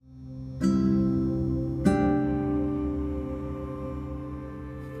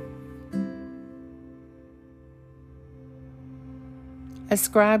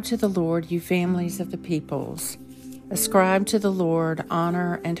Ascribe to the Lord, you families of the peoples. Ascribe to the Lord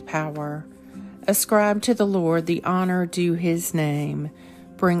honor and power. Ascribe to the Lord the honor due his name.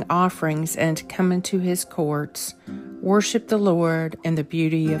 Bring offerings and come into his courts. Worship the Lord in the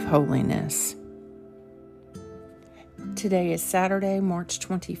beauty of holiness. Today is Saturday, March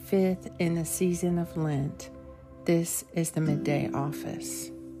 25th, in the season of Lent. This is the Midday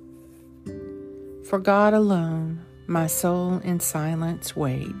Office. For God alone, my soul in silence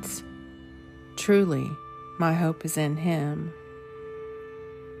waits. Truly, my hope is in him.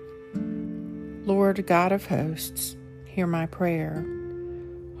 Lord God of hosts, hear my prayer.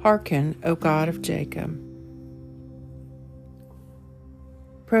 Hearken, O God of Jacob.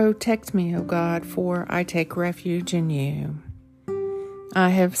 Protect me, O God, for I take refuge in you. I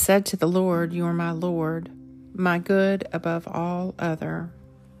have said to the Lord, you are my Lord, my good above all other.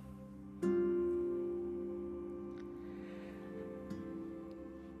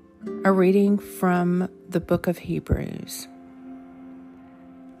 A reading from the book of Hebrews.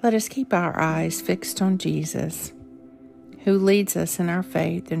 Let us keep our eyes fixed on Jesus, who leads us in our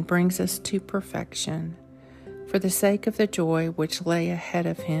faith and brings us to perfection. For the sake of the joy which lay ahead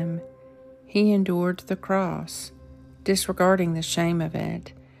of him, he endured the cross, disregarding the shame of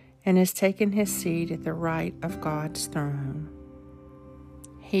it, and has taken his seat at the right of God's throne.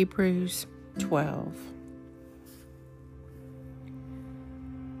 Hebrews 12.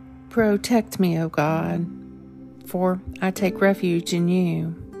 Protect me, O God, for I take refuge in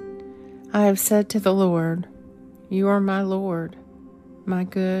you. I have said to the Lord, you are my Lord, my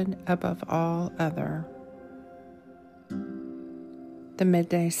good above all other. The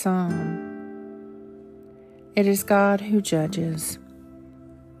Midday Psalm. It is God who judges.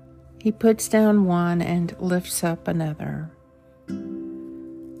 He puts down one and lifts up another.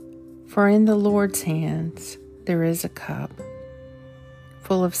 For in the Lord's hands there is a cup,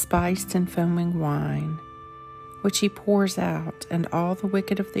 full of spiced and foaming wine, which he pours out, and all the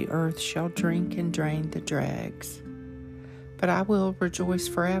wicked of the earth shall drink and drain the dregs. But I will rejoice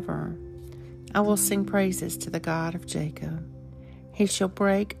forever. I will sing praises to the God of Jacob. He shall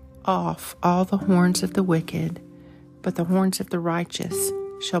break off all the horns of the wicked, but the horns of the righteous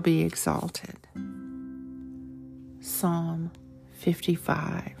shall be exalted. Psalm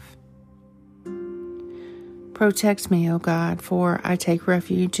 55. Protect me, O God, for I take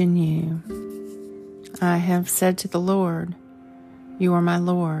refuge in you. I have said to the Lord, you are my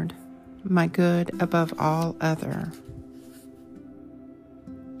Lord, my good above all other.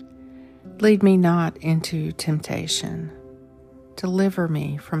 Lead me not into temptation. Deliver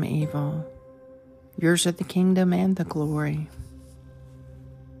me from evil. Yours are the kingdom and the glory.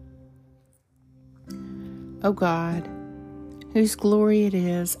 O God, whose glory it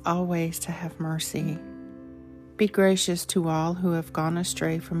is always to have mercy, be gracious to all who have gone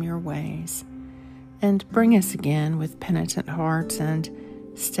astray from your ways, and bring us again with penitent hearts and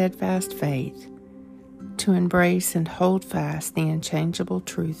steadfast faith to embrace and hold fast the unchangeable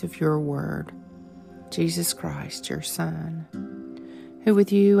truth of your word, Jesus Christ, your Son, who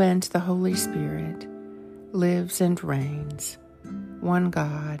with you and the Holy Spirit lives and reigns, one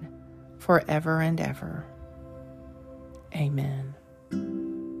God, forever and ever. Amen.